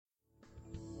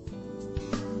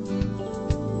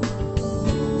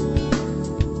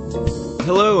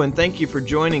Hello, and thank you for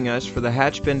joining us for the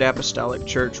Hatchbend Apostolic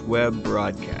Church web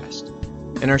broadcast.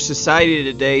 In our society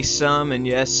today, some, and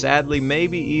yes, sadly,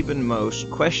 maybe even most,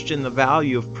 question the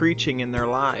value of preaching in their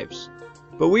lives.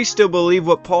 But we still believe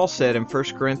what Paul said in 1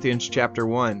 Corinthians chapter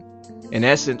 1. In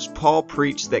essence, Paul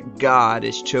preached that God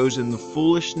has chosen the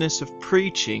foolishness of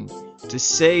preaching to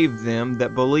save them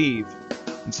that believe.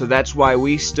 And so that's why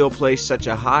we still place such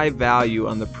a high value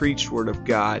on the preached word of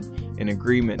God in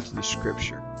agreement to the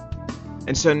Scripture.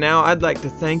 And so now I'd like to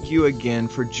thank you again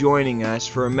for joining us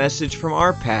for a message from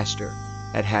our pastor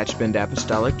at Hatchbend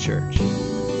Apostolic Church.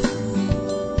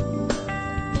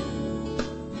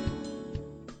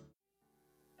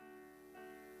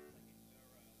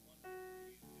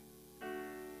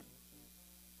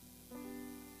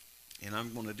 And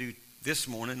I'm going to do this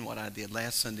morning what I did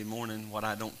last Sunday morning, what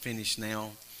I don't finish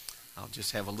now. I'll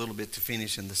just have a little bit to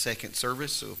finish in the second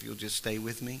service, so if you'll just stay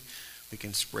with me, we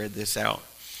can spread this out.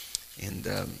 And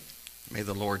may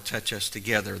the Lord touch us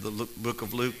together. The book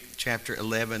of Luke, chapter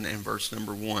 11 and verse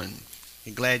number 1.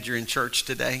 You glad you're in church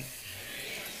today?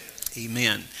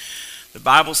 Amen. The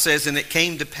Bible says, "And it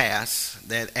came to pass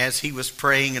that as he was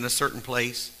praying in a certain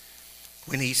place,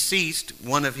 when he ceased,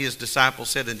 one of his disciples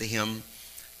said unto him,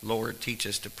 Lord, teach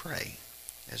us to pray,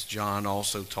 as John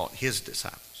also taught his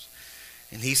disciples.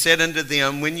 And he said unto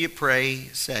them, When ye pray,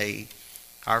 say,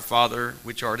 Our Father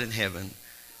which art in heaven,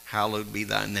 hallowed be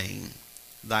thy name.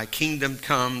 Thy kingdom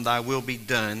come, thy will be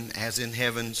done, as in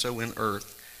heaven, so in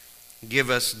earth. Give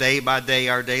us day by day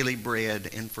our daily bread,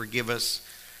 and forgive us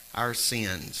our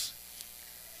sins.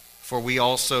 For we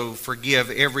also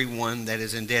forgive everyone that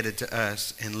is indebted to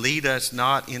us. And lead us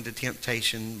not into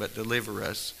temptation, but deliver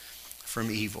us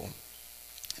from evil."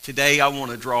 Today I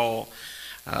want to draw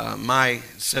my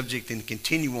subject and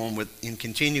continuing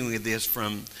with this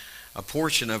from a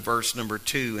portion of verse number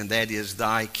 2, and that is,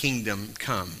 Thy kingdom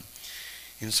come.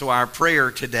 And so our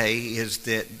prayer today is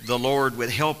that the Lord would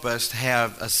help us to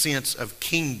have a sense of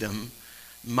kingdom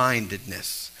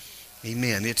mindedness.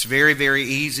 Amen. It's very, very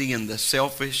easy in the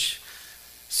selfish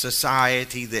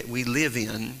society that we live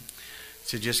in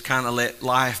to just kind of let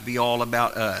life be all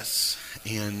about us.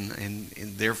 And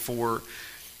therefore,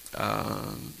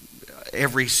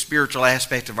 every spiritual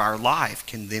aspect of our life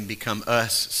can then become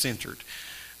us-centered.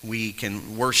 We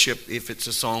can worship if it's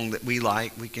a song that we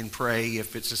like. We can pray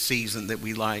if it's a season that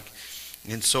we like,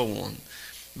 and so on.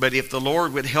 But if the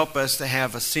Lord would help us to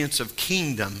have a sense of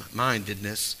kingdom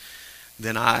mindedness,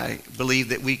 then I believe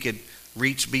that we could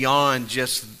reach beyond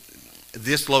just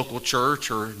this local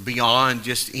church or beyond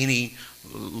just any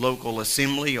local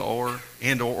assembly or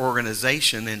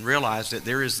organization, and realize that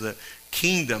there is the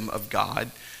kingdom of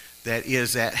God that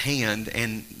is at hand,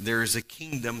 and there is a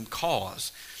kingdom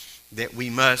cause that we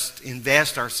must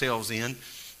invest ourselves in.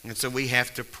 And so we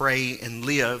have to pray and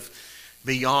live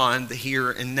beyond the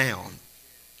here and now.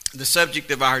 The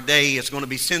subject of our day is going to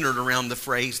be centered around the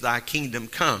phrase, Thy kingdom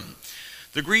come.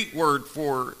 The Greek word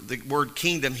for the word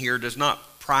kingdom here does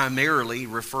not primarily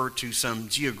refer to some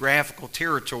geographical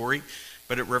territory,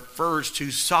 but it refers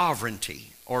to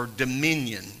sovereignty or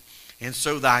dominion. And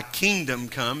so Thy kingdom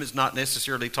come is not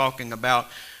necessarily talking about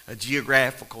a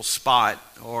geographical spot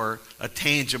or a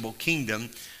tangible kingdom,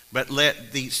 but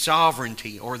let the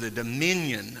sovereignty or the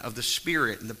dominion of the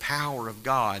Spirit and the power of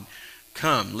God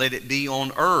come. Let it be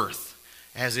on earth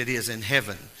as it is in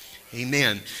heaven.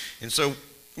 Amen. And so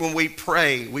when we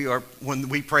pray,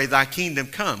 Thy kingdom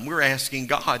come, we're asking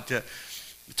God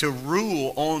to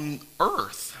rule on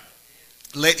earth.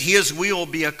 Let His will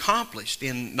be accomplished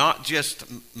in not just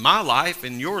my life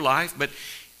and your life, but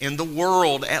in the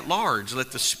world at large.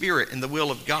 Let the Spirit and the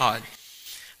will of God.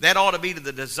 That ought to be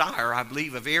the desire, I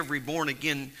believe, of every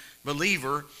born-again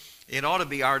believer. It ought to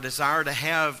be our desire to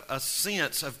have a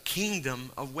sense of kingdom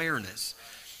awareness.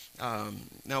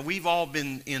 Now, we've all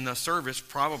been in a service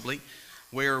probably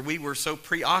where we were so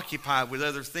preoccupied with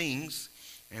other things,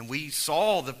 and we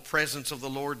saw the presence of the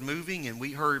Lord moving, and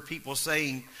we heard people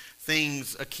saying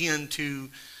things akin to,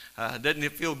 doesn't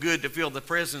it feel good to feel the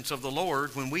presence of the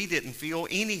Lord, when we didn't feel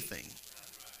anything?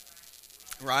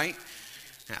 Right?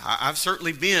 I've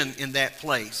certainly been in that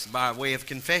place by way of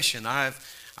confession.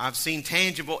 I've seen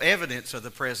tangible evidence of the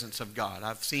presence of God.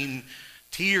 I've seen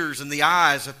tears in the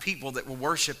eyes of people that were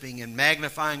worshiping and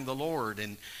magnifying the Lord,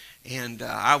 and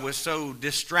I was so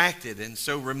distracted and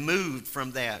so removed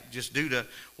from that, just due to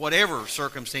whatever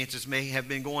circumstances may have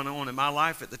been going on in my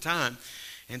life at the time,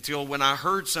 until when I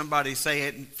heard somebody say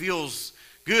it feels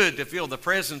good to feel the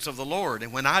presence of the Lord.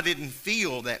 And when I didn't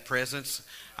feel that presence,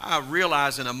 I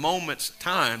realized in a moment's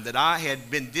time that I had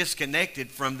been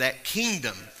disconnected from that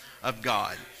kingdom of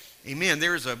God. Amen.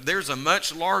 There's a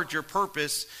much larger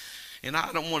purpose And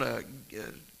I don't want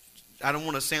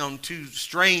to sound too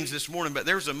strange this morning, but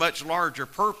there's a much larger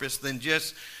purpose than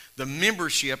just the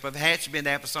membership of Hatch Bend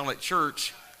Apostolic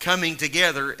Church coming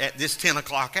together at this 10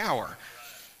 o'clock hour.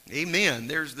 Amen.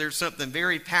 There's something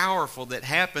very powerful that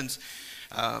happens.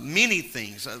 Many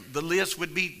things. The list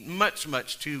would be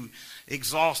much too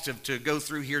exhaustive to go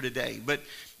through here today. But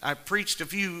I preached a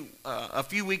few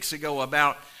weeks ago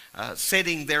about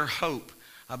setting their hope,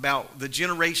 about the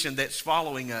generation that's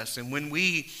following us. And when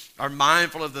we are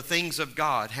mindful of the things of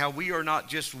God, how we are not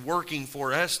just working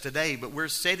for us today, but we're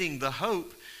setting the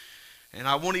hope, and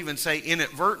I won't even say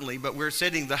inadvertently, but we're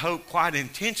setting the hope quite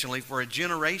intentionally for a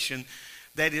generation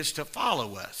that is to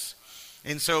follow us.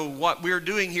 And so what we're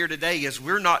doing here today is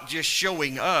we're not just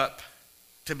showing up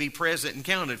to be present and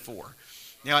counted for.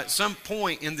 Now, at some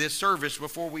point in this service,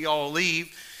 before we all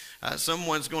leave,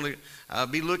 someone's going to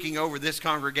be looking over this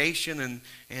congregation,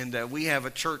 and we have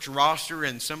a church roster,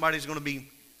 and somebody's going to be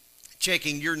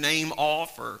checking your name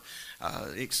off, or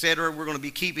etc. We're going to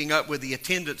be keeping up with the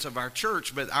attendance of our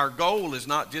church, but our goal is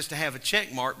not just to have a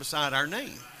check mark beside our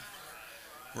name,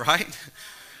 right?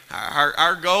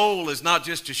 Our goal is not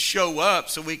just to show up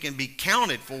so we can be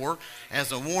counted for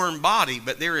as a warm body,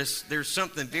 but there's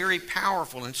something very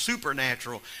powerful and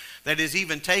supernatural that is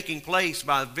even taking place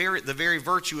by the very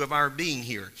virtue of our being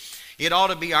here. It ought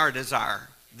to be our desire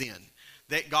then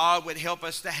that God would help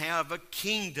us to have a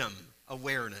kingdom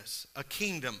awareness,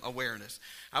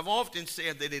 I've often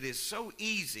said that it is so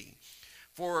easy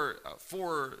for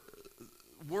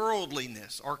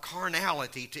worldliness or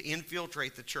carnality to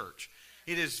infiltrate the church.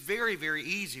 It is very, very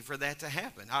easy for that to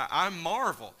happen. I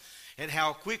marvel at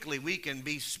how quickly we can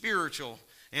be spiritual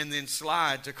and then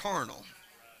slide to carnal.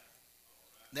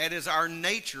 That is our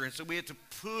nature, and so we have to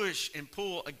push and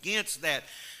pull against that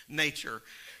nature.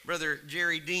 Brother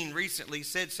Jerry Dean recently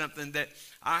said something that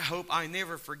I hope I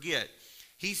never forget.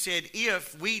 He said,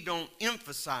 if we don't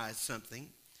emphasize something,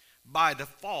 by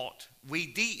default, we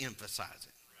de-emphasize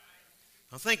it.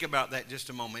 Now think about that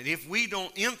just a moment. If we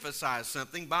don't emphasize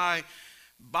something, by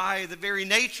the very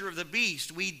nature of the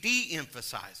beast, we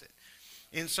de-emphasize it.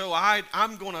 And so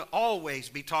I'm going to always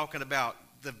be talking about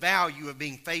the value of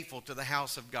being faithful to the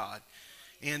house of God.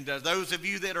 And those of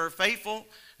you that are faithful,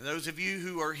 those of you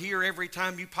who are here every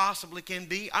time you possibly can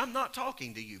be, I'm not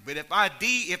talking to you. But if I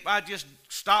just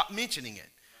stop mentioning it,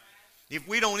 if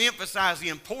we don't emphasize the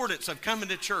importance of coming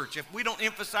to church, if we don't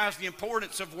emphasize the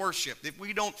importance of worship, if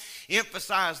we don't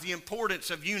emphasize the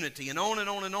importance of unity, and on and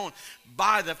on and on,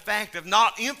 by the fact of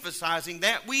not emphasizing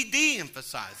that, we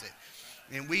de-emphasize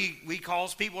it. And we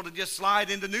cause people to just slide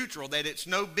into neutral, that it's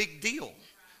no big deal.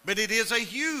 But it is a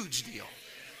huge deal.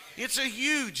 It's a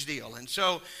huge deal. And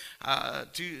so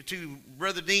to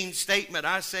Brother Dean's statement,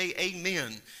 I say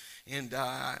amen. And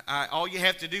all you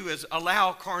have to do is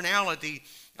allow carnality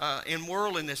and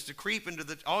worldliness to creep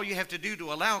into all you have to do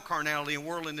to allow carnality and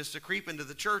worldliness to creep into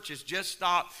the church is just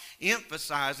stop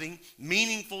emphasizing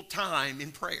meaningful time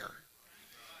in prayer.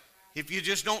 If you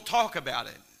just don't talk about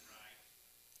it,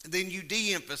 then you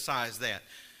de-emphasize that.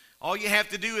 All you have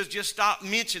to do is just stop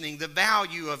mentioning the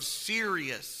value of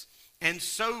serious and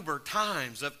sober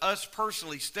times of us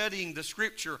personally studying the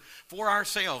scripture for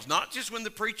ourselves, not just when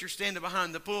the preacher's standing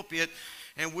behind the pulpit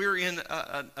and we're in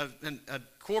a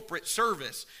corporate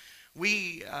service.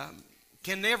 We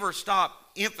can never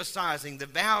stop emphasizing the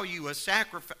value of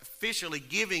sacrificially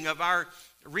giving of our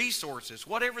resources,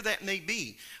 whatever that may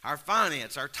be, our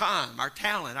finance, our time, our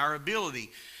talent, our ability.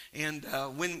 And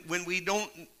when we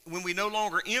no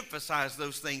longer emphasize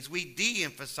those things, we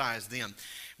de-emphasize them.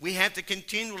 We have to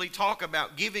continually talk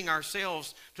about giving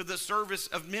ourselves to the service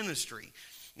of ministry.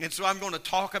 And so I'm going to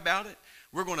talk about it.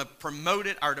 We're going to promote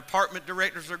it. Our department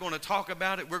directors are going to talk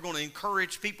about it. We're going to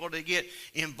encourage people to get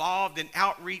involved in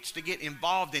outreach, to get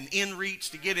involved in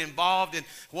in-reach, to get involved in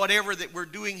whatever that we're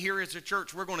doing here as a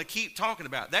church. We're going to keep talking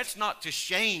about it. That's not to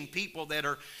shame people that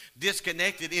are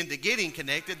disconnected into getting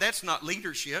connected. That's not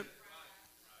leadership.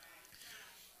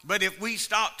 But if we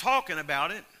stop talking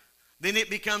about it, then it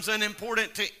becomes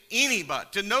unimportant to anybody,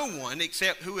 to no one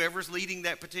except whoever's leading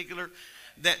that particular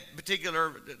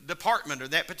department or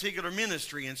that particular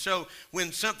ministry. And so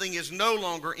when something is no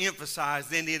longer emphasized,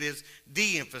 then it is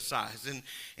de-emphasized.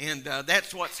 And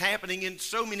that's what's happening in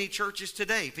so many churches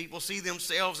today. People see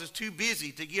themselves as too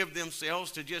busy to give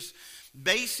themselves to just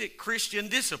basic Christian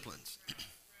disciplines.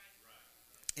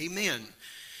 Amen.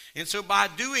 And so by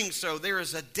doing so, there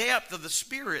is a depth of the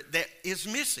Spirit that is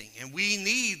missing. And we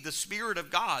need the Spirit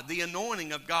of God, the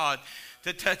anointing of God,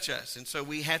 to touch us. And so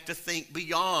we have to think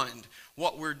beyond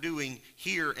what we're doing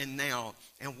here and now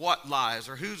and what lives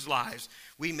or whose lives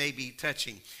we may be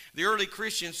touching. The early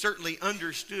Christians certainly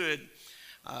understood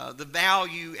the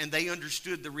value, and they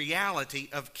understood the reality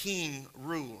of king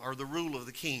rule, or the rule of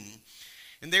the king.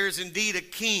 And there is indeed a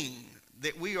king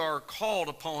that we are called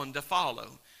upon to follow.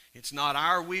 It's not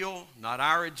our will, not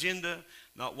our agenda,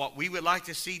 not what we would like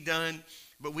to see done,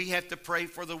 but we have to pray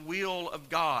for the will of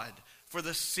God, for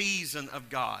the season of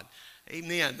God.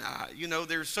 Amen.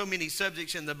 There's so many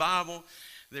subjects in the Bible.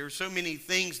 There are so many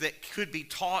things that could be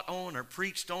taught on or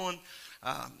preached on.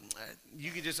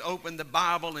 You could just open the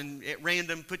Bible and at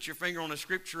random put your finger on a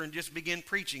scripture and just begin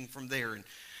preaching from there.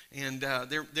 And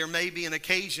there may be an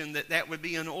occasion that would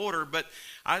be in order, but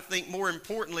I think more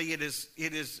importantly it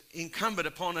is incumbent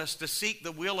upon us to seek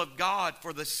the will of God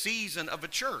for the season of a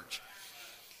church.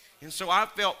 And so I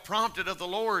felt prompted of the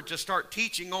Lord to start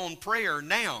teaching on prayer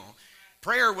now.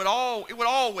 Prayer would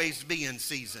always be in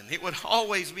season. It would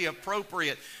always be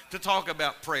appropriate to talk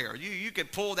about prayer. You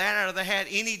could pull that out of the hat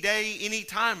any day, any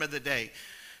time of the day.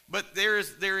 But there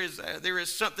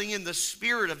is something in the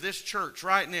spirit of this church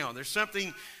right now. There's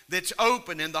something that's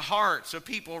open in the hearts of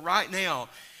people right now.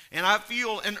 And I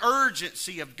feel an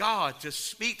urgency of God to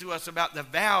speak to us about the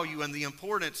value and the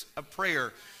importance of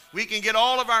prayer. We can get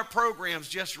all of our programs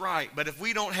just right, but if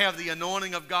we don't have the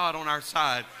anointing of God on our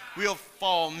side, we'll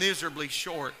fall miserably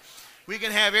short. We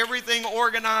can have everything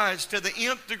organized to the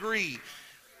nth degree.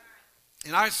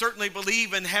 And I certainly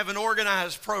believe in having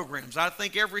organized programs. I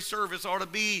think every service ought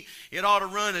to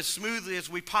run as smoothly as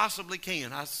we possibly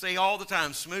can. I say all the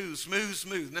time, smooth, smooth,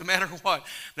 smooth, no matter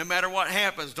what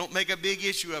happens. Don't make a big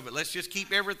issue of it. Let's just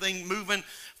keep everything moving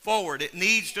forward. It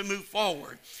needs to move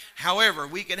forward. However,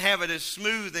 we can have it as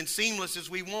smooth and seamless as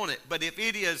we want it. But if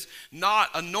it is not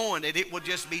anointed, it will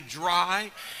just be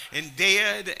dry and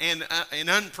dead and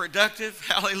unproductive.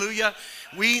 Hallelujah.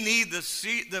 We need the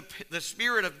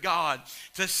Spirit of God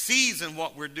to season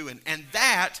what we're doing. And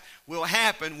that will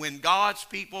happen when God's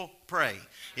people pray.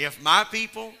 If my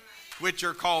people, which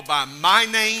are called by my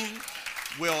name,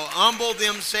 will humble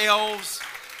themselves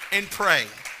and pray.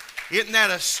 Isn't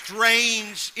that a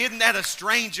strange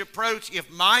approach? If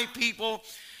my people,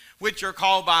 which are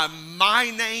called by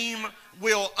my name,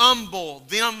 will humble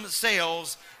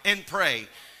themselves and pray.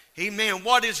 Amen.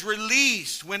 What is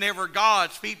released whenever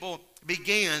God's people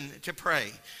begin to pray?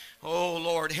 Oh,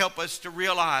 Lord, help us to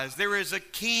realize there is a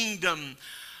kingdom.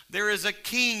 There is a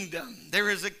kingdom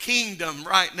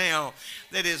right now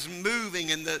that is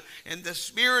moving, and the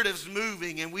Spirit is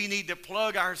moving, and we need to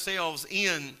plug ourselves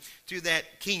in to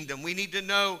that kingdom. We need to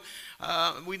know,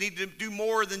 we need to do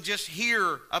more than just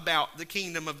hear about the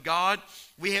kingdom of God.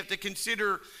 We have to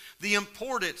consider the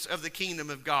importance of the kingdom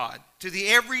of God to the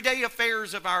everyday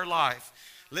affairs of our life.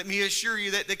 Let me assure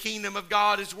you that the kingdom of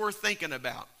God is worth thinking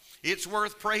about. It's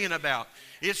worth praying about.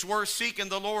 It's worth seeking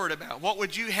the Lord about. What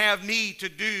would you have me to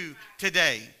do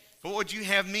today? What would you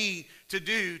have me to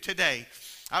do today?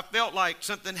 I felt like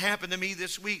something happened to me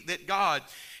this week that God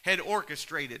had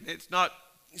orchestrated. It's not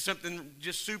something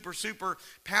just super, super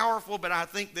powerful, but I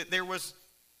think that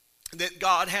that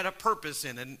God had a purpose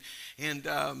in it. And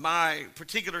my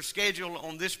particular schedule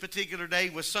on this particular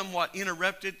day was somewhat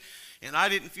interrupted, and I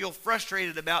didn't feel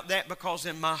frustrated about that because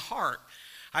in my heart,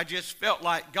 I just felt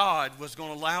like God was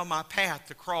going to allow my path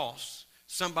to cross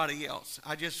somebody else.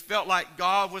 I just felt like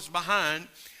God was behind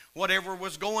whatever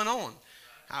was going on.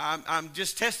 I'm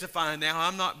just testifying now.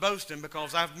 I'm not boasting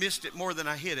because I've missed it more than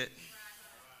I hit it.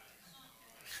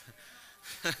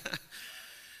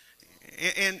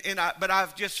 But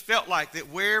I've just felt like that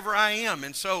wherever I am.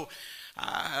 And so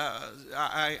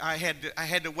I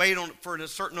had to wait for a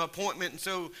certain appointment, and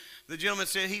so the gentleman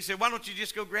said, why don't you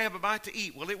just go grab a bite to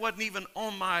eat? Well, it wasn't even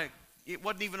on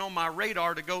my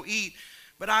radar to go eat,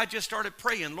 but I just started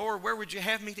praying, Lord, where would you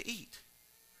have me to eat?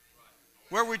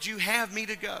 Where would you have me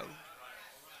to go?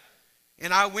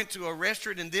 And I went to a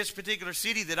restaurant in this particular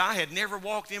city that I had never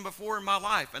walked in before in my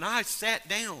life, and I sat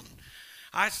down.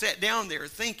 I sat down there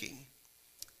thinking,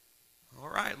 all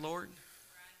right, Lord,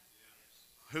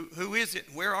 who is it?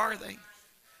 Where are they?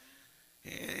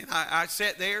 And I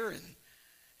sat there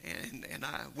and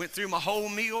I went through my whole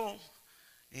meal.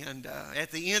 And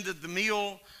at the end of the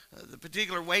meal, the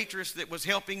particular waitress that was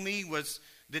helping me was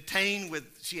detained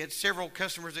she had several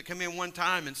customers that come in one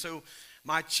time. And so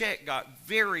my check got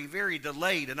very, very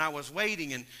delayed. And I was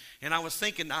waiting and I was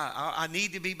thinking I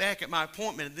need to be back at my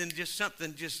appointment. And then just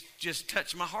something just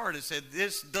touched my heart and said,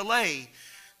 this delay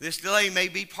may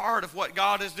be part of what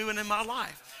God is doing in my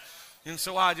life. And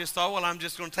so I just thought, well, I'm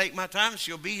just going to take my time.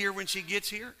 She'll be here when she gets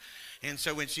here. And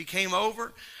so when she came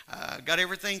over, got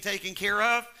everything taken care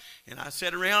of, and I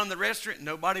sat around the restaurant and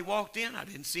nobody walked in. I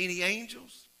didn't see any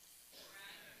angels.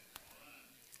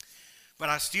 But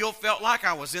I still felt like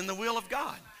I was in the will of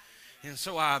God. And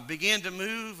so I began to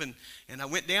move, and I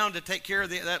went down to take care of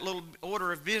that little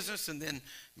order of business. And then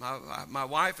my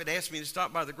wife had asked me to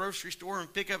stop by the grocery store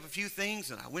and pick up a few things.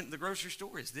 And I went to the grocery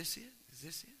store. Is this it? Is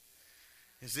this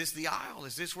it? Is this the aisle?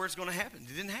 Is this where it's going to happen?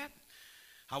 It didn't happen.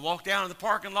 I walked down in the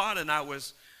parking lot, and I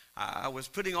was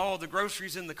putting all the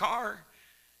groceries in the car.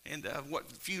 And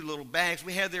what few little bags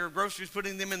we had there of groceries,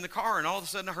 putting them in the car. And all of a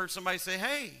sudden I heard somebody say,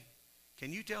 "Hey,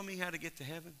 can you tell me how to get to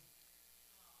heaven?"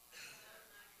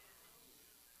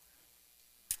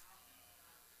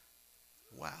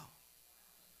 Wow.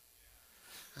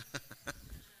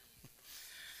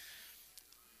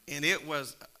 And it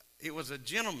was a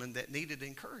gentleman that needed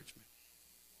encouragement.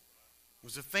 It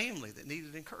was a family that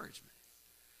needed encouragement.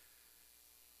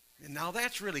 And now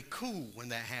that's really cool when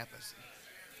that happens.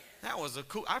 That was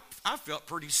I felt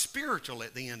pretty spiritual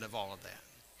at the end of all of that.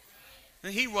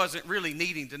 And he wasn't really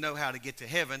needing to know how to get to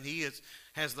heaven. He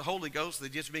has the Holy Ghost.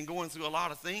 They've just been going through a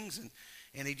lot of things,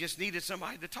 and he just needed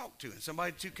somebody to talk to and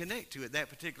somebody to connect to at that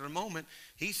particular moment.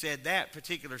 He said that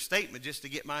particular statement just to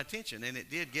get my attention, and it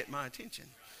did get my attention.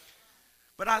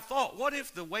 But I thought, what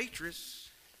if the waitress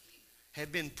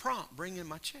had been prompt bringing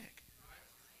my check?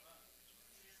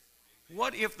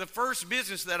 What if the first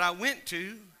business that I went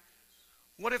to,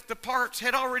 what if the parts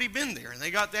had already been there and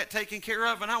they got that taken care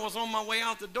of and I was on my way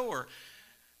out the door?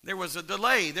 There was a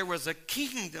delay. There was a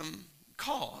kingdom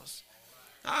cause.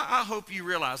 I hope you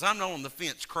realize I'm not on the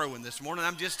fence crowing this morning.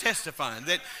 I'm just testifying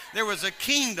that there was a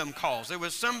kingdom cause. There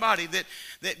was somebody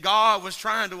that God was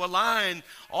trying to align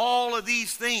all of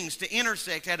these things to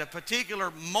intersect at a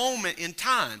particular moment in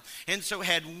time. And so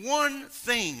had one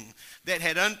thing that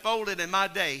had unfolded in my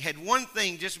day, had one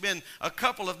thing just been a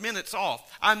couple of minutes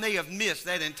off, I may have missed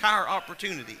that entire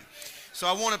opportunity. So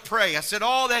I want to pray. I said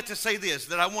all that to say this,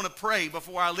 that I want to pray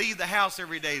before I leave the house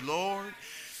every day. Lord,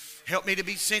 help me to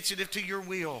be sensitive to your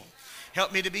will.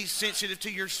 Help me to be sensitive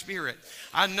to your spirit.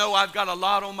 I know I've got a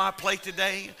lot on my plate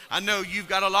today. I know you've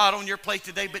got a lot on your plate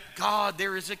today. But God,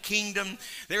 there is a kingdom.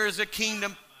 There is a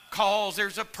kingdom cause.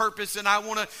 There's a purpose, and I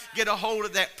want to get a hold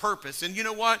of that purpose. And you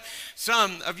know what?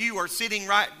 Some of you are sitting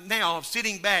right now,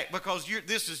 sitting back because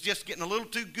this is just getting a little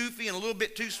too goofy and a little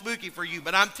bit too spooky for you.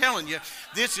 But I'm telling you,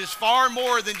 this is far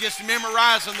more than just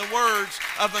memorizing the words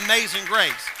of Amazing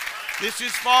Grace. This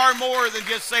is far more than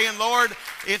just saying, Lord,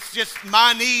 it's just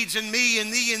my needs and me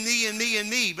and thee and thee and me and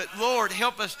me. But Lord,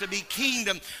 help us to be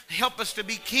kingdom. Help us to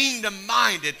be kingdom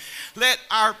minded. Let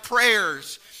our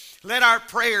prayers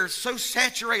so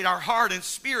saturate our heart and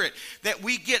spirit that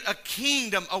we get a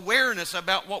kingdom awareness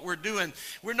about what we're doing.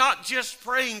 We're not just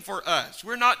praying for us.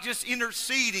 We're not just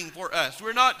interceding for us.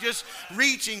 We're not just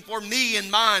reaching for me and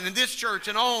mine and this church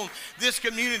and on this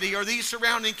community or these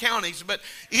surrounding counties, but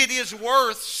it is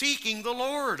worth seeking the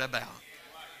Lord about.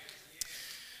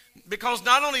 Because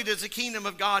not only does the kingdom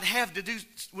of God have to do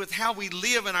with how we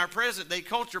live in our present day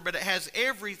culture, but it has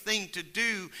everything to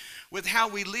do with how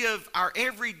we live our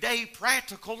everyday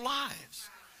practical lives.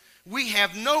 We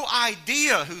have no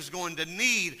idea who's going to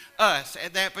need us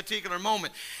at that particular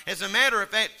moment. As a matter of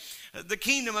fact, the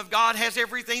kingdom of God has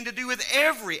everything to do with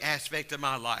every aspect of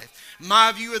my life.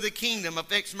 My view of the kingdom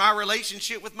affects my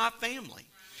relationship with my family.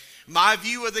 My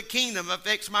view of the kingdom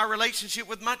affects my relationship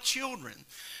with my children.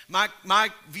 My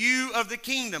view of the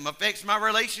kingdom affects my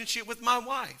relationship with my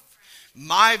wife.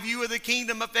 My view of the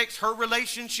kingdom affects her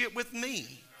relationship with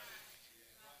me.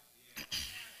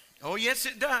 Oh, yes,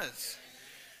 it does.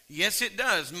 Yes, it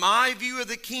does. My view of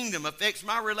the kingdom affects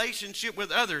my relationship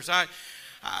with others. I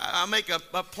make a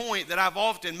point that I've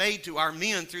often made to our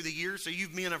men through the years, so you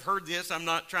men have heard this. I'm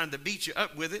not trying to beat you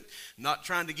up with it, not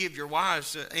trying to give your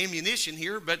wives ammunition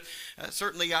here, but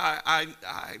certainly I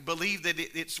believe that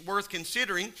it's worth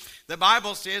considering. The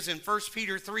Bible says in 1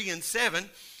 Peter 3:7,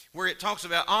 where it talks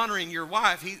about honoring your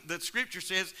wife, the scripture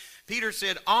says, Peter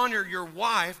said, honor your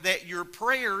wife that your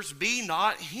prayers be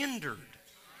not hindered.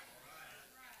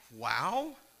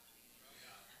 Wow.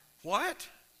 What?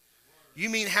 You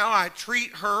mean how I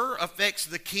treat her affects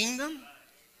the kingdom?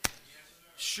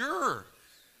 Sure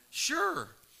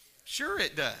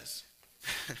it does.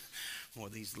 Well,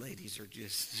 these ladies are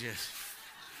just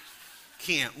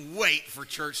can't wait for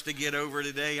church to get over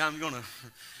today.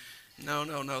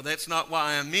 No. That's not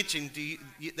why I'm mentioning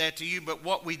that to you. But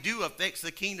what we do affects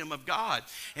the kingdom of God.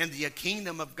 And the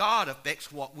kingdom of God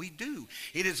affects what we do.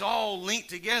 It is all linked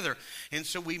together. And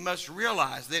so we must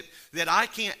realize that I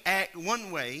can't act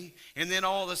one way and then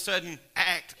all of a sudden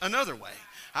act another way.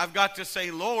 I've got to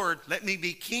say, Lord, let me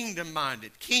be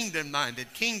kingdom-minded,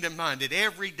 kingdom-minded, kingdom-minded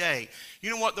every day. You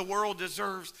know what the world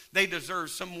deserves? They deserve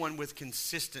someone with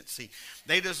consistency.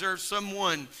 They deserve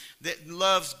someone that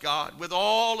loves God with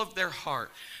all of their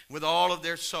heart, with all of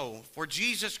their soul. For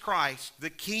Jesus Christ, the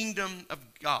kingdom of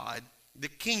God, the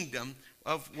kingdom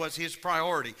was his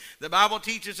priority. The Bible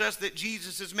teaches us that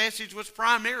Jesus' message was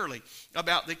primarily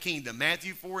about the kingdom.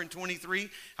 Matthew 4:23,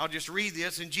 I'll just read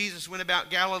this. And Jesus went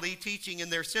about Galilee, teaching in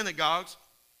their synagogues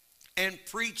and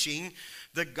preaching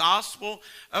the gospel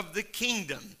of the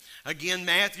kingdom. Again,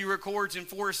 Matthew records in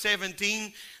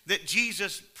 4:17 that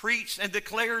Jesus preached and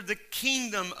declared the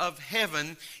kingdom of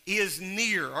heaven is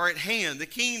near or at hand. The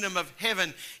kingdom of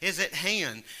heaven is at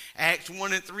hand. Acts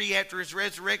 1:3, after his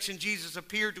resurrection, Jesus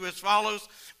appeared to his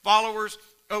followers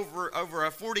over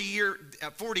a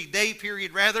 40-day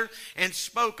period and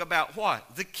spoke about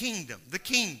what? The kingdom, the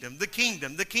kingdom, the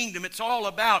kingdom, the kingdom. It's all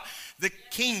about the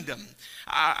kingdom.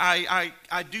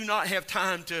 I do not have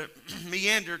time to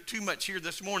meander too much here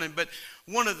this morning, but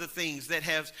one of the things that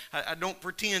I don't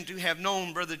pretend to have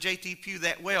known Brother J.T. Pugh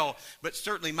that well, but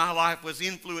certainly my life was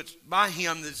influenced by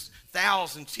him. There's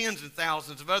thousands, tens and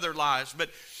thousands of other lives, but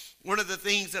one of the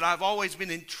things that I've always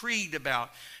been intrigued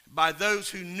about by those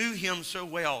who knew him so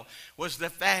well was the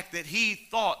fact that he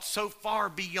thought so far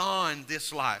beyond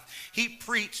this life. He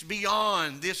preached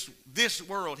beyond this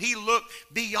world. He looked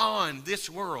beyond this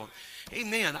world.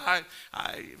 Amen. I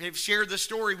have shared the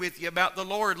story with you about the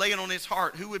Lord laying on his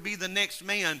heart who would be the next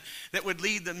man that would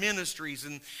lead the ministries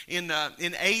in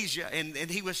Asia. And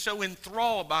he was so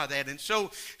enthralled by that and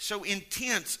so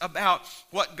intense about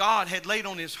what God had laid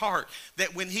on his heart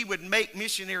that when he would make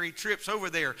missionary trips over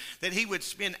there, that he would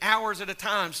spend hours at a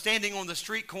time standing on the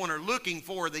street corner looking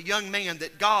for the young man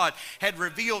that God had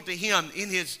revealed to him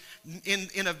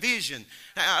in a vision.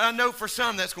 Now, I know for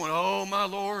some that's going, oh my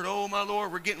Lord,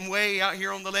 we're getting way out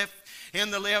here on the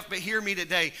left, but hear me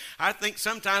today. I think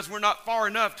sometimes we're not far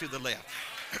enough to the left.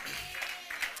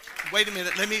 Wait a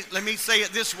minute, let me say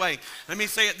it this way.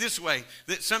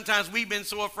 That sometimes we've been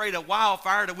so afraid of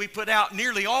wildfire that we put out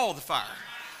nearly all the fire.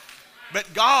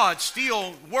 But God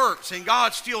still works and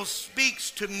God still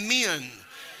speaks to men.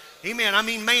 Amen. I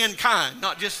mean mankind,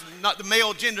 not the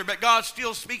male gender, but God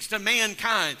still speaks to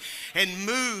mankind and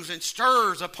moves and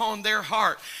stirs upon their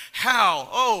heart. How?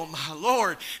 Oh my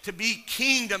Lord, to be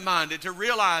kingdom minded, to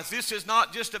realize this is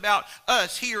not just about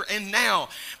us here and now,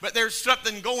 but there's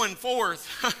something going forth.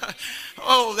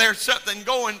 Oh, there's something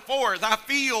going forth. I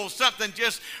feel something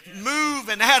just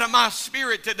moving out of my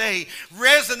spirit today,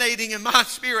 resonating in my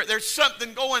spirit. There's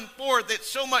something going forth that's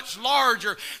so much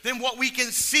larger than what we can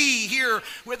see here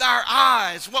with our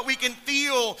eyes, what we can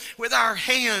feel with our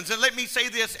hands. And let me say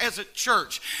this as a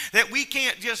church, that we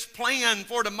can't just plan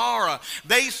for tomorrow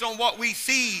based on what we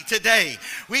see today.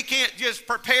 We can't just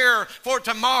prepare for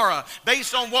tomorrow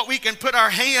based on what we can put our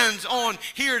hands on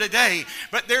here today.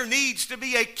 But there needs to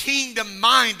be a kingdom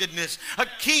mindedness, a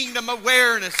kingdom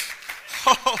awareness.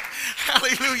 Oh,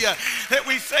 hallelujah. That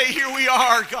we say, here we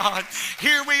are, God.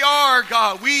 Here we are,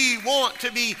 God. We want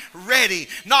to be ready.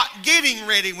 Not getting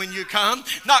ready when you come.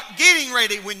 Not getting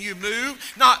ready when you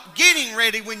move. Not getting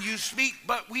ready when you speak.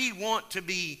 But we want to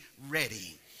be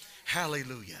ready.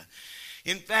 Hallelujah.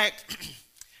 In fact,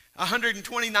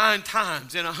 129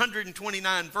 times in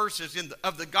 129 verses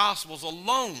of the Gospels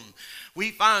alone, we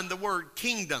find the word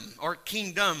kingdom or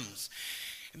kingdoms.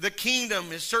 The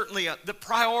kingdom is certainly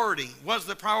was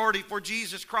the priority for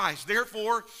Jesus Christ.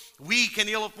 Therefore, we can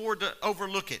ill afford to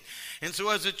overlook it. And so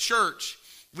as a church,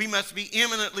 we must be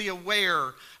eminently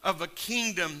aware of a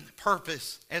kingdom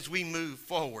purpose as we move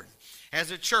forward.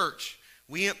 As a church,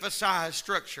 we emphasize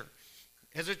structure.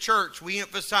 As a church, we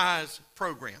emphasize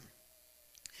program.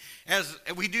 As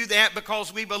we do that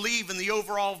because we believe in the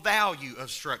overall value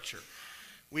of structure.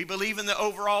 We believe in the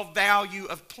overall value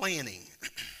of planning.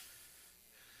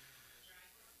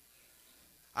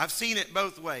 I've seen it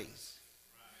both ways.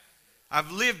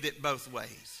 I've lived it both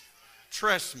ways.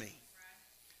 Trust me.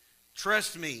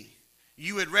 Trust me.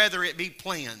 You would rather it be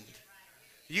planned.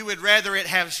 You would rather it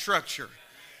have structure.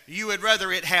 You would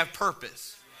rather it have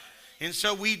purpose. And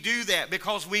so we do that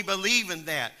because we believe in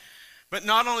that. But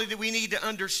not only do we need to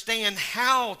understand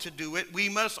how to do it, we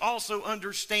must also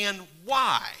understand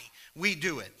why we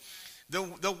do it.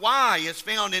 The why is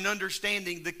found in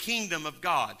understanding the kingdom of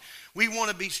God. We want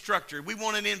to be structured. We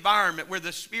want an environment where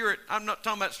the Spirit, I'm not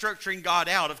talking about structuring God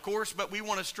out, of course, but we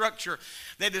want a structure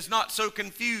that is not so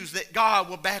confused that God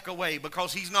will back away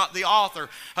because He's not the author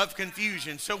of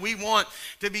confusion. So we want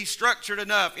to be structured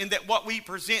enough in that what we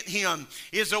present Him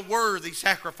is a worthy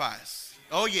sacrifice.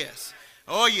 Oh yes.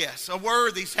 Oh yes, a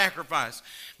worthy sacrifice.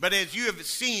 But as you have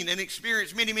seen and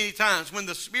experienced many, many times, when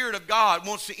the Spirit of God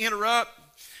wants to interrupt,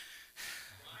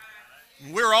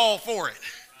 we're all for it.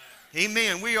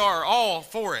 Amen. We are all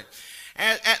for it.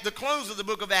 At the close of the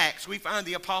book of Acts, we find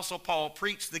the Apostle Paul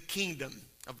preach the kingdom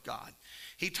of God.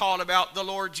 He taught about the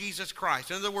Lord Jesus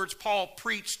Christ. In other words, Paul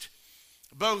preached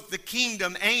both the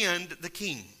kingdom and the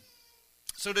king.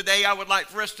 So today I would like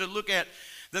for us to look at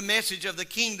the message of the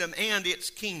kingdom and its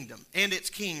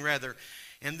king rather.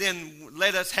 And then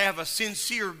let us have a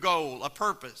sincere goal, a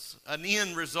purpose, an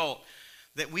end result,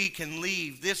 that we can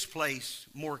leave this place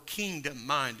more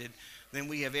kingdom-minded than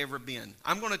we have ever been.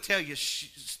 I'm going to tell you,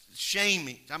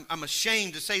 I'm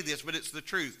ashamed to say this, but it's the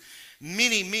truth.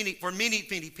 For many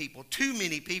people, too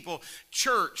many people,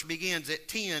 church begins at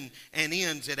 10 and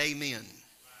ends at amen.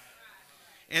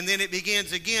 And then it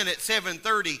begins again at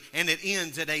 7:30 and it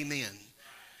ends at amen.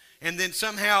 And then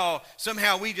somehow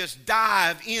we just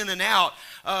dive in and out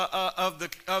of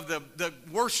the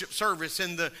worship service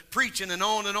and the preaching and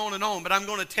on and on and on. But I'm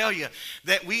going to tell you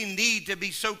that we need to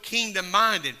be so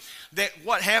kingdom-minded that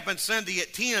what happens Sunday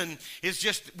at 10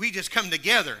 is we just come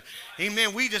together.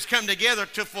 Amen. We just come together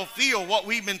to fulfill what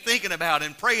we've been thinking about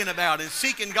and praying about and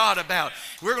seeking God about.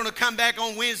 We're going to come back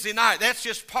on Wednesday night. That's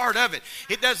just part of it.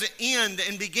 It doesn't end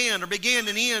and begin or begin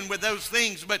and end with those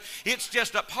things, but it's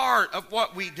just a part of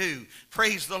what we do.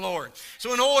 Praise the Lord.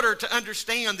 So in order to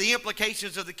understand the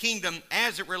implications of the kingdom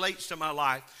as it relates to my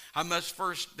life, I must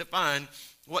first define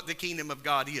what the kingdom of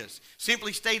God is.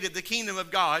 Simply stated, the kingdom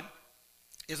of God,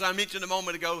 as I mentioned a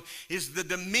moment ago, is the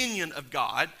dominion of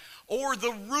God or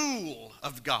the rule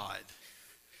of God.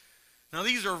 Now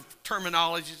these are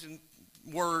terminologies and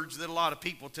words that a lot of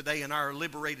people today in our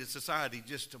liberated society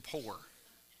just abhor,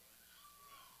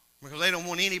 because they don't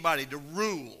want anybody to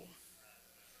rule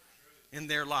in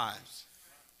their lives.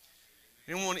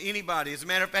 They don't want anybody. As a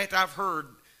matter of fact,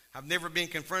 I've never been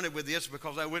confronted with this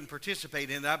because I wouldn't participate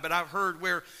in that, but I've heard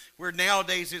where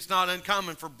nowadays it's not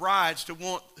uncommon for brides to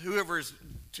want whoever is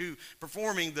to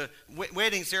performing the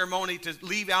wedding ceremony to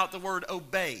leave out the word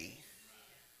obey.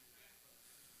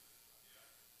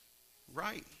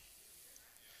 Right.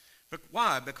 But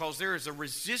why? Because there is a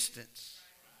resistance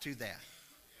to that.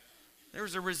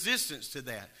 There's a resistance to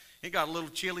that. It got a little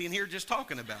chilly in here just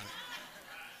talking about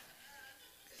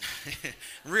it.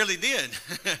 Really did.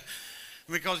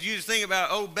 Because you just think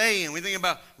about obeying, we think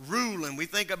about ruling, we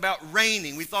think about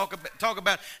reigning, we talk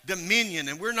about dominion,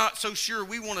 and we're not so sure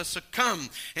we want to succumb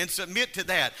and submit to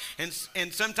that. And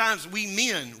sometimes we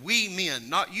men,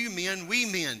 not you men, we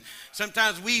men,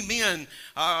 sometimes we men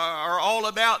are all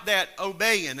about that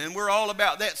obeying, and we're all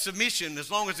about that submission as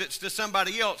long as it's to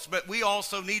somebody else. But we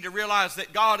also need to realize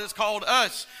that God has called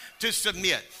us to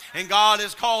submit, and God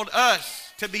has called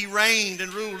us to be reigned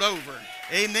and ruled over.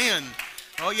 Amen.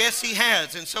 Oh, yes, he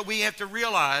has. And so we have to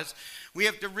realize,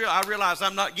 I realize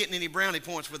I'm not getting any brownie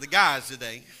points for the guys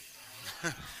today.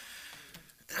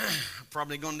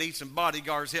 Probably going to need some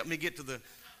bodyguards to help me get to the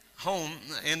home.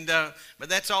 But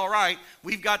that's all right.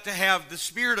 We've got to have the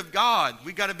Spirit of God.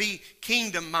 We've got to be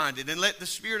kingdom-minded and let the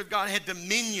Spirit of God have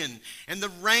dominion and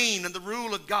the reign and the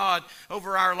rule of God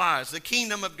over our lives. The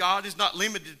kingdom of God is not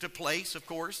limited to place, of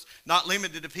course, not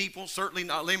limited to people, certainly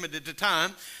not limited to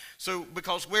time. So,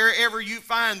 because wherever you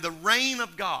find the reign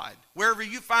of God, wherever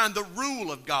you find the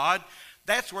rule of God,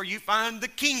 that's where you find the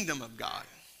kingdom of God.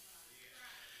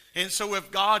 And so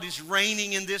if God is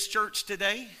reigning in this church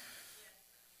today,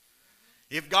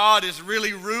 if God is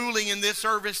really ruling in this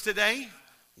service today,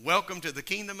 welcome to the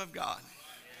kingdom of God.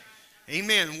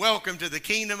 Amen. Welcome to the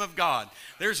kingdom of God.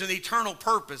 There's an eternal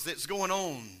purpose that's going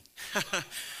on.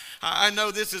 I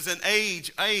know this is an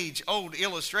age-old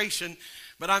illustration,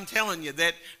 but I'm telling you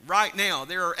that right now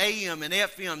there are AM and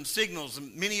FM signals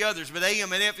and many others, but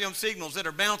AM and FM signals that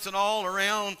are bouncing all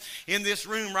around in this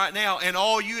room right now. And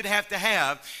all you'd have to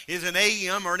have is an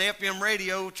AM or an FM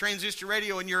radio, transistor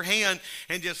radio in your hand,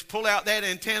 and just pull out that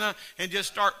antenna and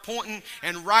just start pointing.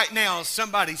 And right now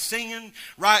somebody's singing.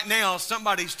 Right now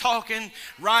somebody's talking.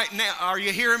 Right now, are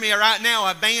you hearing me? Right now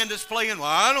a band is playing. Well,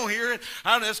 I don't hear it.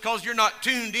 It's because you're not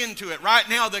tuned into it. Right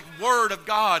now the Word of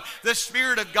God, the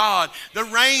Spirit of God,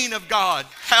 the reign of God,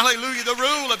 hallelujah, the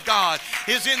rule of God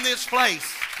is in this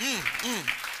place.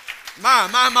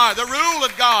 My, the rule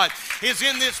of God is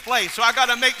in this place. So I got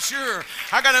to make sure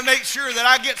that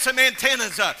I get some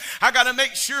antennas up. I got to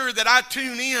make sure that I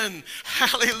tune in.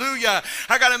 Hallelujah.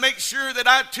 I got to make sure that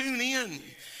I tune in.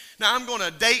 Now I'm going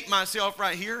to date myself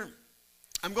right here.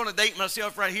 I'm going to date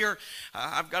myself right here.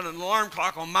 I've got an alarm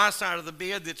clock on my side of the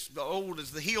bed that's old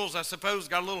as the hills, I suppose.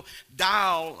 Got a little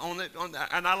dial on it,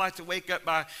 and I like to wake up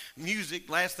by music.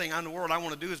 Last thing in the world I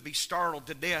want to do is be startled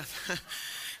to death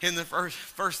in the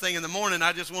first thing in the morning.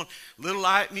 I just want little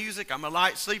light music. I'm a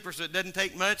light sleeper, so it doesn't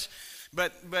take much.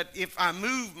 But if I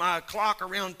move my clock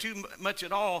around too much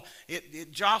at all,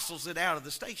 it jostles it out of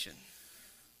the station.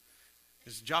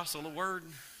 Is jostle a word?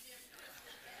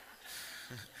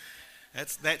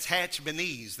 That's hatch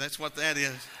beneath. That's what that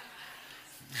is.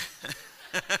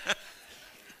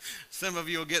 Some of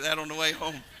you will get that on the way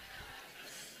home.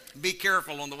 Be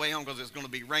careful on the way home because it's going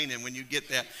to be raining when you get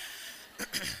that.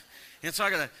 And so I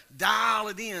got to dial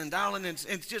it in. And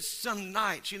it's just some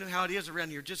nights, you know how it is around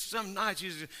here. Just some nights,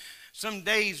 some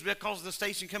days, because the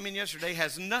station come in yesterday,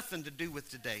 has nothing to do with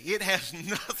today. It has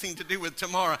nothing to do with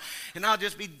tomorrow. And I'll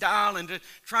just be dialing,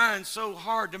 trying so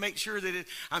hard to make sure that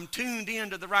I'm tuned in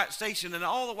to the right station. And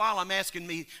all the while I'm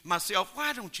asking myself,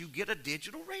 why don't you get a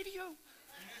digital radio?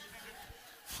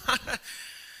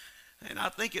 And I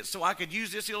think it's so I could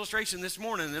use this illustration this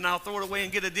morning, and then I'll throw it away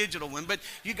and get a digital one. But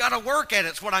you got to work at it.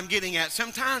 It's what I'm getting at.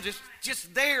 Sometimes it's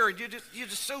just there. You're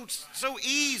just so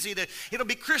easy to. It'll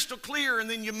be crystal clear, and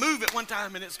then you move it one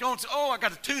time, and it's gone. So, I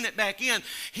got to tune it back in.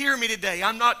 Hear me today.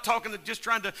 I'm not just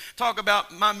trying to talk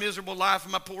about my miserable life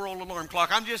and my poor old alarm clock.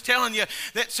 I'm just telling you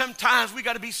that sometimes we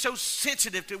got to be so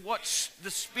sensitive to what the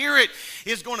Spirit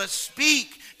is going to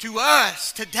speak to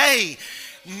us today.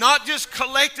 Not just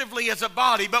collectively as a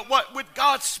body, but what would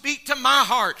God speak to my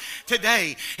heart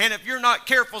today? And if you're not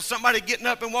careful, somebody getting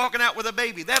up and walking out with a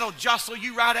baby, that'll jostle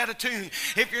you right out of tune.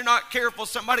 If you're not careful,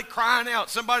 somebody crying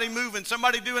out, somebody moving,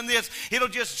 somebody doing this, it'll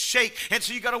just shake. And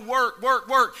so you got to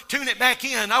work, tune it back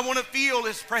in. I want to feel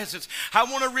His presence. I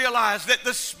want to realize that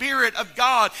the Spirit of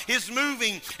God is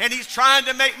moving, and He's trying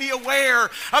to make me aware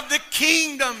of the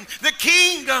kingdom.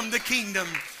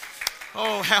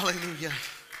 Oh, hallelujah.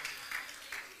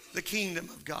 The kingdom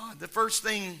of God. The first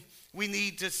thing we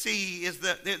need to see is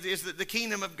that the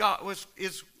kingdom of God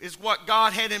is what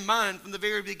God had in mind from the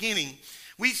very beginning.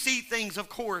 We see things, of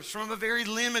course, from a very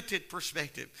limited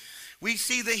perspective. We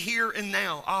see the here and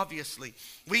now, obviously.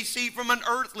 We see from an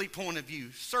earthly point of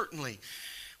view, certainly.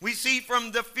 We see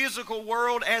from the physical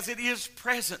world as it is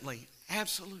presently,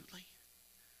 absolutely.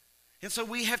 And so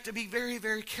we have to be very,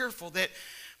 very careful that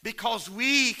because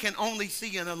we can only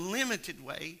see in a limited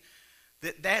way,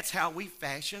 that's how we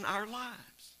fashion our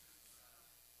lives.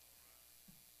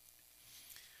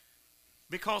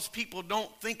 Because people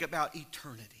don't think about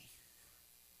eternity.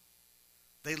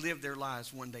 They live their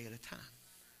lives one day at a time.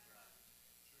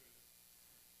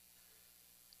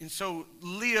 And so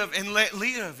live and let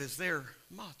live is their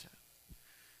motto.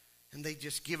 And they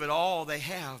just give it all they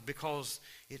have because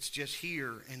it's just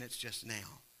here and it's just now.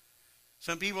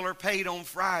 Some people are paid on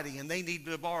Friday and they need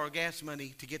to borrow gas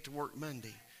money to get to work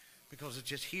Monday. Because it's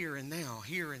just here and now,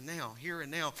 here and now, here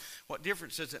and now. What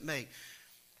difference does it make?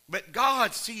 But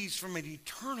God sees from an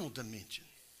eternal dimension.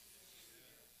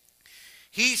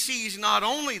 He sees not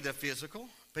only the physical,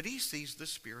 but He sees the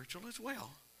spiritual as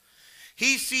well.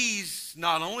 He sees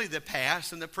not only the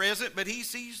past and the present, but He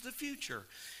sees the future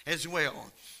as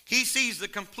well. He sees the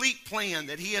complete plan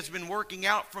that He has been working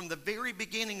out from the very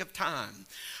beginning of time.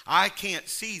 I can't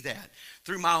see that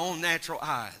through my own natural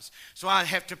eyes. So I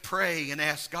have to pray and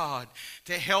ask God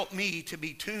to help me to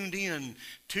be tuned in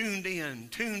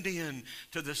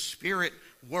to the spirit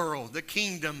world, the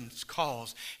kingdom's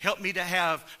cause. Help me to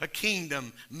have a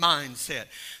kingdom mindset.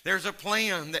 There's a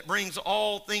plan that brings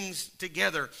all things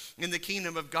together in the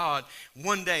kingdom of God.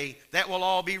 One day that will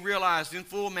all be realized in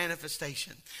full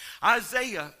manifestation.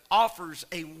 Isaiah offers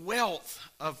a wealth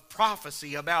of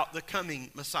prophecy about the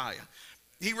coming Messiah.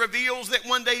 He reveals that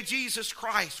one day Jesus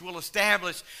Christ will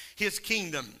establish His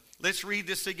kingdom. Let's read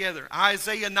this together.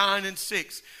 Isaiah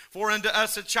 9:6. For unto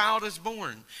us a child is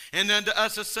born, and unto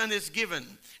us a son is given,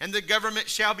 and the government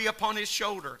shall be upon His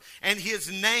shoulder, and His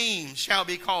name shall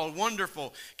be called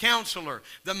Wonderful, Counselor,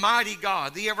 the Mighty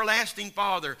God, the Everlasting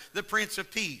Father, the Prince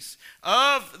of Peace.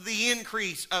 Of the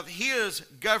increase of His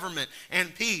government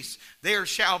and peace there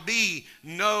shall be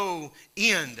no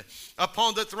end,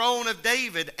 upon the throne of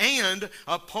David and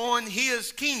upon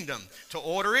His kingdom, to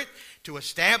order it, to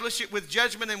establish it with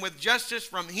judgment and with with justice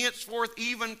from henceforth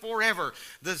even forever.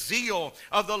 The zeal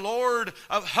of the Lord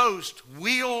of hosts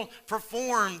will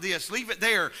perform this. Leave it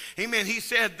there. Amen. He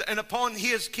said, and upon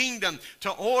his kingdom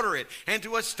to order it and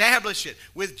to establish it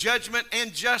with judgment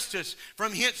and justice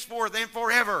from henceforth and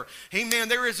forever. Amen.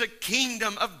 There is a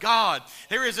kingdom of God.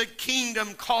 There is a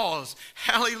kingdom cause.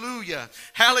 Hallelujah.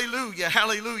 Hallelujah.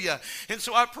 Hallelujah. And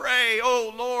so I pray,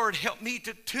 oh Lord, help me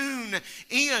to tune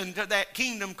into that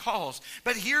kingdom cause.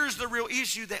 But here's the real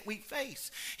issue that we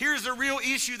face. Here's the real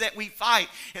issue that we fight.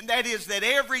 And that is that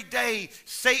every day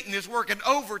Satan is working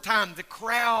overtime to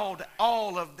crowd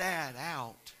all of that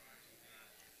out.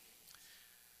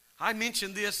 I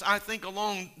mentioned this, I think,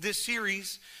 along this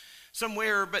series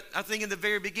somewhere, but I think in the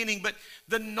very beginning, but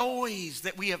the noise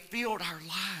that we have filled our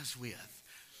lives with.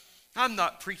 I'm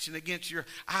not preaching against your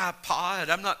iPod.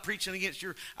 I'm not preaching against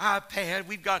your iPad.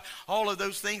 We've got all of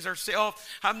those things ourselves.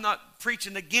 I'm not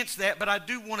preaching against that, but I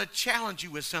do want to challenge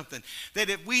you with something. That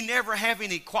if we never have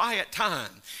any quiet time,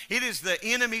 it is the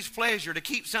enemy's pleasure to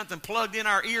keep something plugged in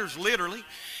our ears, literally.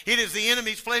 It is the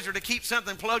enemy's pleasure to keep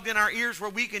something plugged in our ears where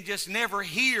we can just never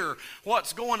hear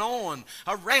what's going on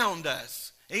around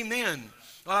us. Amen.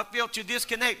 Well, I felt you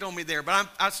disconnect on me there, but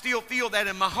I still feel that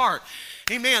in my heart.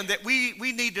 Amen. That we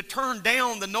need to turn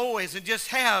down the noise and just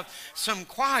have some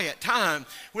quiet time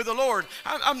with the Lord.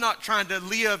 I'm not trying to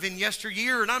live in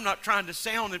yesteryear, and I'm not trying to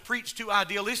sound and preach too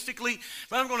idealistically,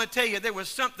 but I'm going to tell you there was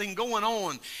something going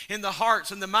on in the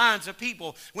hearts and the minds of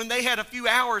people when they had a few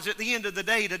hours at the end of the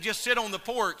day to just sit on the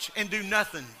porch and do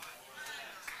nothing.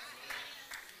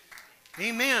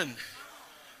 Amen.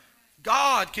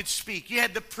 God could speak. You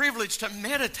had the privilege to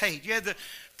meditate. You had the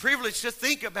privilege to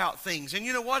think about things. And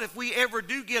you know what? If we ever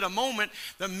do get a moment,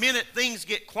 the minute things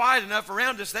get quiet enough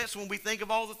around us, that's when we think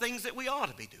of all the things that we ought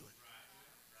to be doing.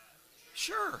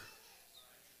 Sure.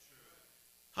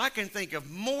 I can think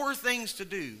of more things to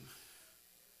do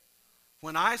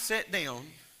when I sit down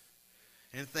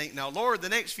and think, now, Lord, the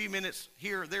next few minutes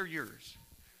here, they're yours.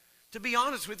 To be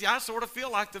honest with you, I sort of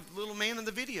feel like the little man in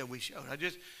the video we showed. I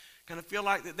just kind of feel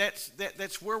like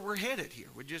that's where we're headed here.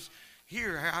 We're just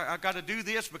here. I got to do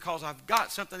this because I've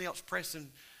got something else pressing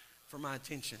for my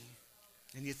attention.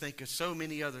 And you think of so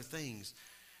many other things.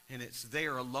 And it's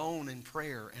there alone in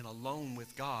prayer and alone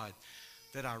with God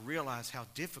that I realize how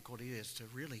difficult it is to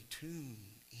really tune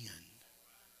in.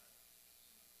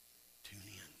 Tune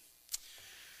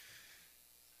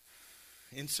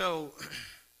in. And so,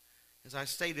 as I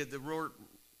stated, the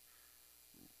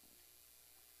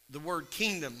word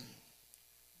kingdom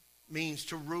means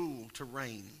to rule, to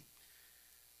reign.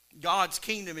 God's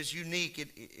kingdom is unique.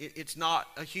 It's not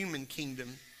a human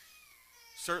kingdom.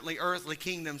 Certainly earthly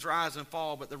kingdoms rise and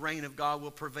fall, but the reign of God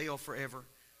will prevail forever.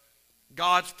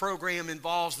 God's program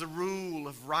involves the rule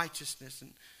of righteousness.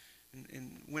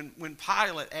 And when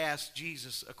Pilate asked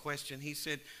Jesus a question, he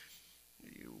said,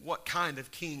 "What kind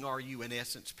of king are you?" in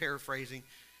essence, paraphrasing.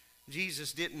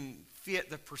 Jesus didn't fit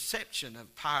the perception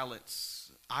of Pilate's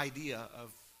idea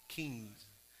of kings.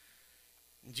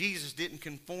 Jesus didn't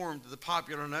conform to the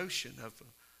popular notion of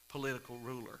a political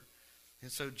ruler.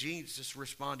 And so Jesus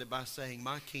responded by saying,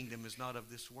 "My kingdom is not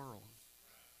of this world."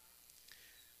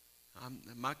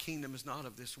 My kingdom is not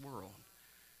of this world.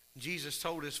 Jesus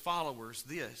told his followers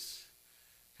this.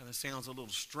 Kind of sounds a little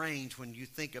strange when you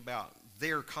think about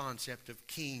their concept of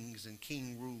kings and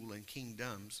king rule and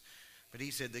kingdoms. But he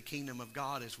said the kingdom of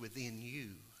God is within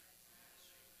you.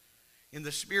 In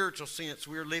the spiritual sense,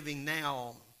 we're living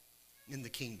now in the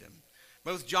kingdom.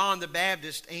 Both John the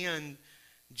Baptist and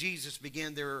Jesus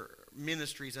began their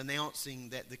ministries announcing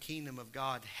that the kingdom of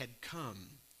God had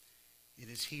come. It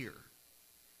is here.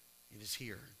 It is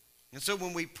here. And so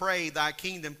when we pray, "Thy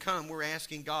kingdom come," we're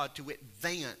asking God to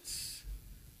advance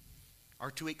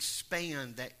or to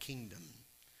expand that kingdom.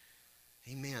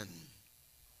 Amen.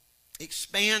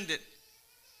 Expand it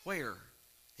where?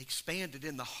 Expand it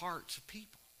in the hearts of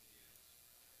people.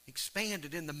 Expand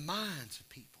it in the minds of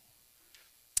people.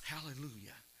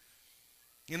 Hallelujah.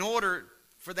 In order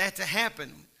for that to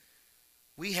happen,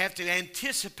 we have to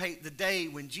anticipate the day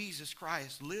when Jesus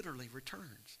Christ literally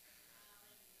returns.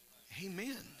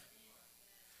 Amen.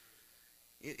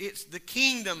 It's the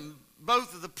kingdom,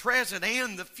 both of the present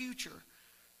and the future,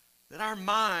 that our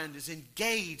mind is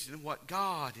engaged in what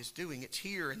God is doing. It's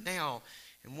here and now,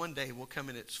 and one day will come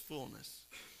in its fullness.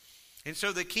 And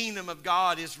so the kingdom of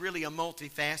God is really a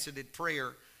multifaceted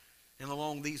prayer. And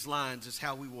along these lines is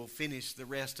how we will finish the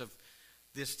rest of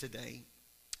this today.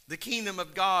 The kingdom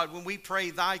of God, when we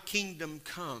pray, "Thy kingdom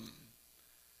come,"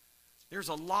 there's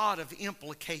a lot of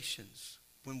implications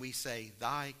when we say,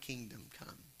 "Thy kingdom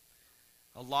come."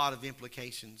 A lot of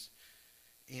implications.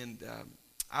 And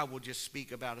I will just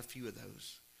speak about a few of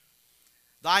those.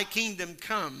 Thy kingdom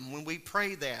come, when we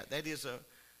pray that is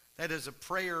a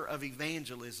prayer of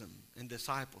evangelism and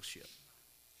discipleship.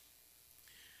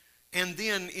 And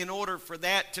then in order for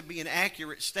that to be an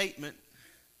accurate statement,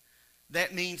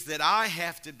 that means that I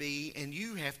have to be and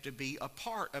you have to be a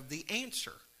part of the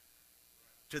answer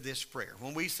to this prayer.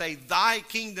 When we say, thy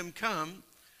kingdom come,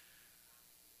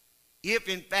 if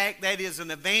in fact that is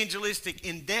an evangelistic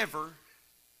endeavor,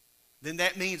 then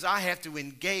that means I have to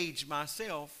engage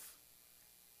myself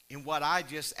in what I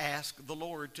just asked the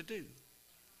Lord to do.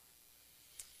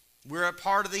 We're a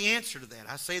part of the answer to that.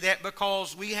 I say that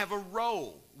because we have a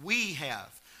role. We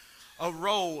have a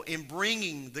role in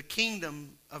bringing the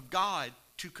kingdom of God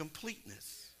to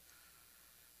completeness.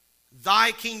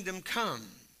 Thy kingdom come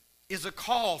is a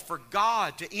call for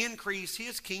God to increase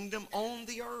his kingdom on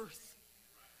the earth,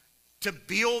 to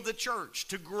build the church,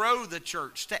 to grow the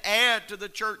church, to add to the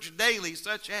church daily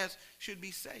such as should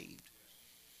be saved.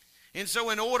 And so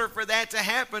in order for that to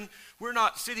happen, we're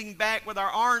not sitting back with our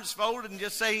arms folded and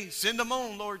just say, send them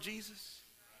on, Lord Jesus.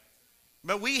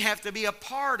 But we have to be a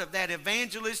part of that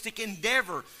evangelistic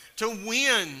endeavor to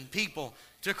win people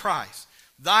to Christ.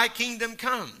 Thy kingdom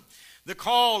come. The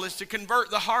call is to convert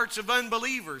the hearts of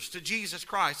unbelievers to Jesus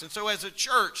Christ. And so as a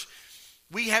church,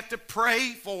 we have to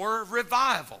pray for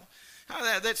revival.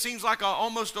 That seems like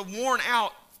almost a worn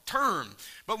out term.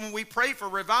 But when we pray for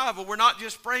revival, we're not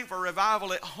just praying for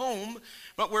revival at home,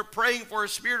 but we're praying for a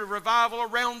spirit of revival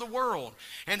around the world.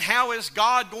 And how is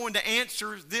God going to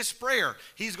answer this prayer?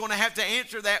 He's going to have to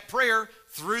answer that prayer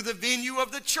through the venue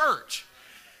of the church.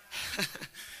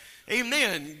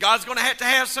 Amen. God's going to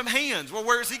have some hands. Well,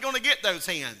 where is he going to get those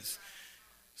hands?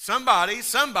 Somebody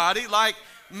like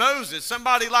Moses,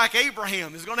 somebody like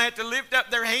Abraham is going to have to lift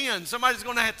up their hands. Somebody's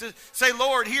going to have to say,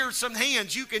 Lord, here's some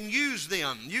hands. You can use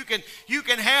them. You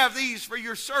can have these for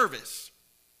your service.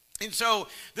 And so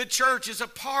the church is a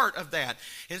part of that.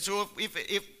 And so if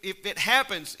it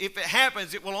happens,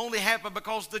 it will only happen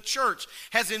because the church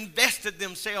has invested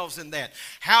themselves in that.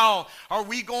 How are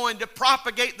we going to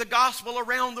propagate the gospel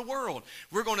around the world?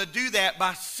 We're going to do that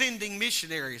by sending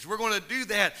missionaries. We're going to do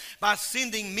that by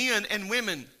sending men and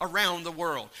women around the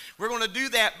world. We're going to do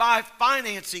that by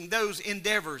financing those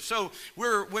endeavors. So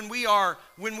when we are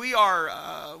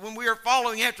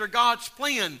following after God's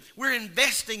plan, we're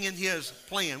investing in his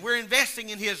plan. We're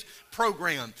investing in his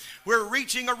program. We're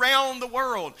reaching around the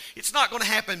world. It's not going to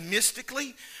happen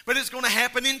mystically, but it's going to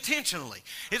happen intentionally.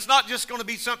 It's not just going to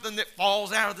be something that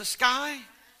falls out of the sky.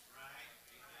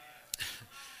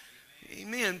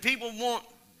 Amen. People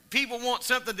want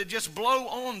something to just blow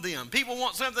on them. People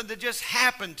want something to just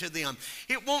happen to them.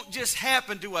 It won't just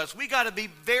happen to us. We got to be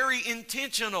very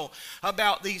intentional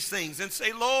about these things and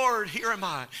say, Lord, here am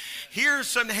I. Here's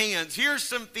some hands. Here's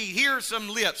some feet. Here's some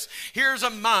lips. Here's a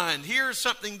mind. Here's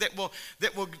something that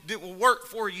will work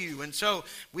for you. And so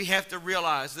we have to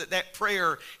realize that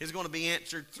prayer is going to be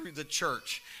answered through the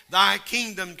church. Thy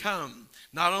kingdom come.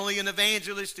 Not only an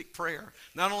evangelistic prayer,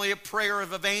 not only a prayer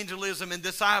of evangelism and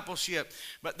discipleship,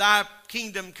 but thy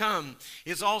kingdom come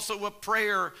is also a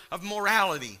prayer of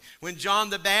morality. When John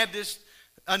the Baptist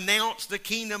announced the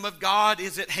kingdom of God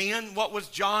is at hand, what was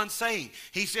John saying?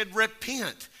 He said,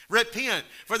 repent. Repent,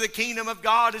 for the kingdom of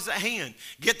God is at hand.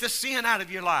 Get the sin out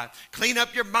of your life. Clean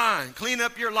up your mind. Clean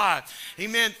up your life.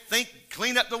 Amen.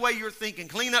 Clean up the way you're thinking.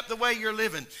 Clean up the way you're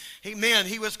living. Amen.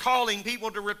 He was calling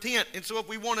people to repent. And so if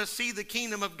we want to see the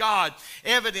kingdom of God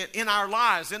evident in our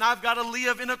lives, then I've got to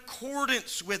live in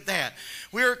accordance with that.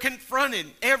 We're confronted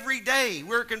every day.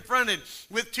 We're confronted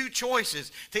with two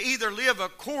choices: to either live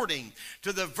according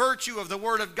to the virtue of the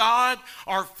Word of God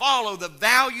or follow the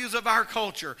values of our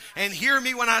culture. And hear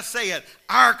me when I say it,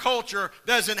 our culture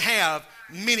doesn't have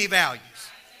many values.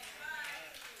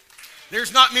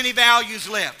 There's not many values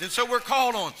left. And so we're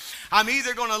called on. I'm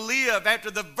either going to live after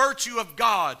the virtue of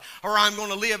God or I'm going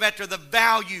to live after the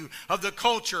value of the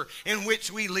culture in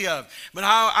which we live. But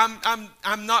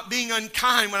I'm not being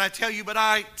unkind when I tell you, but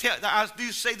I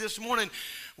do say this morning,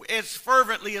 as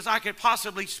fervently as I could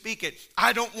possibly speak it,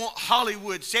 I don't want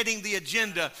Hollywood setting the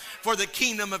agenda for the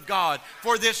kingdom of God,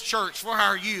 for this church, for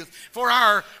our youth, for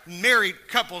our married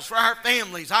couples, for our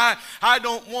families. I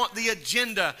don't want the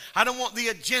agenda. I don't want the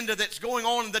agenda that's going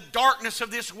on in the darkness of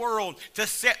this world to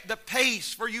set the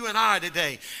pace for you and I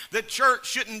today. The church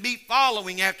shouldn't be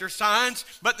following after signs,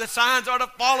 but the signs are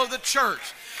to follow the church.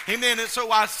 Amen. And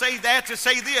so I say that to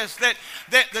say this, that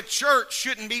the church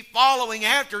shouldn't be following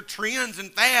after trends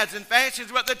and fads and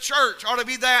fashions, but the church ought to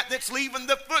be that's leaving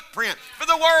the footprint for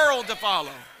the world to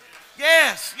follow.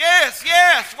 Yes, yes,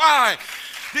 yes. Why?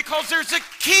 Because there's a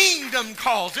kingdom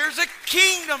cause. There's a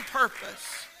kingdom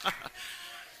purpose.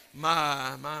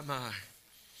 My.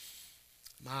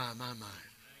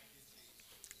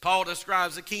 Paul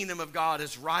describes the kingdom of God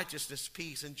as righteousness,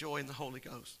 peace, and joy in the Holy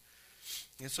Ghost.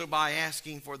 And so by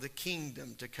asking for the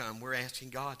kingdom to come, we're asking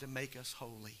God to make us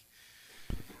holy.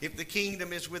 If the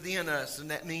kingdom is within us, then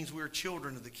that means we're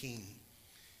children of the King.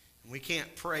 We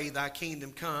can't pray, thy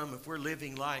kingdom come, if we're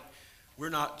living like we're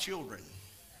not children.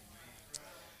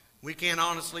 We can't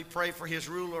honestly pray for his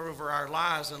rule over our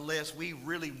lives unless we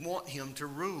really want him to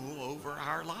rule over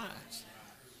our lives.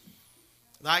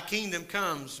 Thy kingdom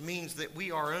comes means that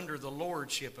we are under the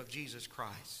lordship of Jesus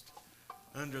Christ.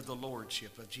 Under the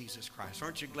lordship of Jesus Christ.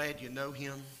 Aren't you glad you know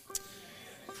him?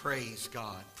 Praise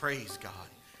God. Praise God.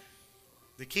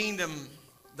 The kingdom,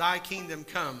 thy kingdom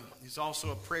come, is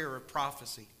also a prayer of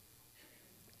prophecy.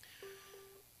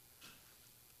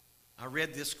 I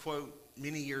read this quote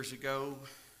many years ago,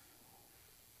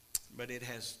 but it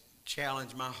has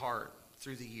challenged my heart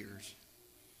through the years.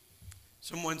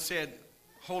 Someone said,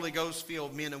 Holy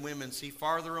Ghost-filled men and women see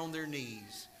farther on their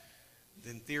knees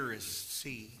than theorists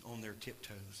see on their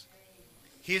tiptoes.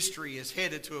 History is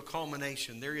headed to a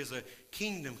culmination. There is a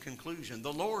kingdom conclusion.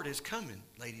 The Lord is coming,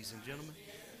 ladies and gentlemen.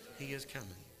 He is coming.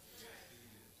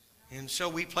 And so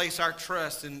we place our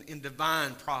trust in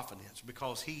divine providence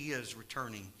because he is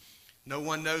returning. No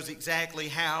one knows exactly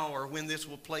how or when this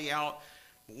will play out.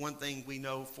 But one thing we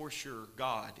know for sure,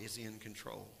 God is in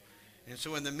control. And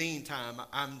so in the meantime,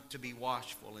 I'm to be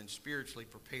watchful and spiritually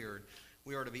prepared.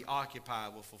 We are to be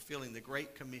occupied with fulfilling the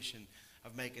great commission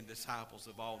of making disciples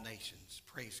of all nations.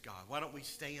 Praise God. Why don't we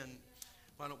stand?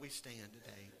 Why don't we stand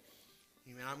today?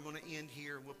 Amen. I'm going to end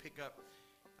here. We'll pick up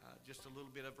just a little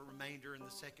bit of a remainder in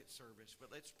the second service. But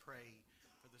let's pray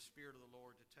for the Spirit of the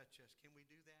Lord to touch us. Can we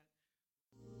do that?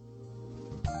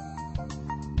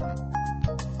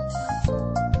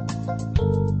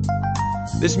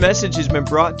 This message has been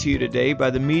brought to you today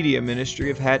by the media ministry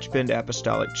of Hatchbend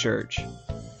Apostolic Church.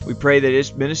 We pray that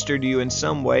it's ministered to you in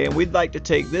some way, and we'd like to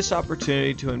take this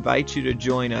opportunity to invite you to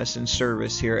join us in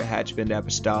service here at Hatchbend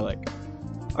Apostolic.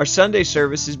 Our Sunday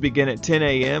services begin at 10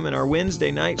 a.m. and our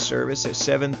Wednesday night service at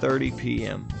 7:30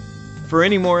 p.m. For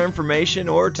any more information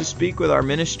or to speak with our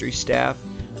ministry staff,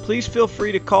 please feel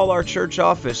free to call our church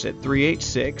office at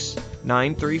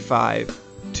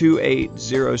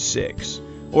 386-935-2806,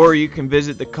 or you can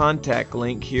visit the contact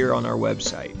link here on our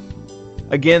website.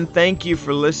 Again, thank you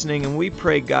for listening, and we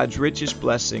pray God's richest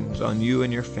blessings on you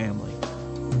and your family.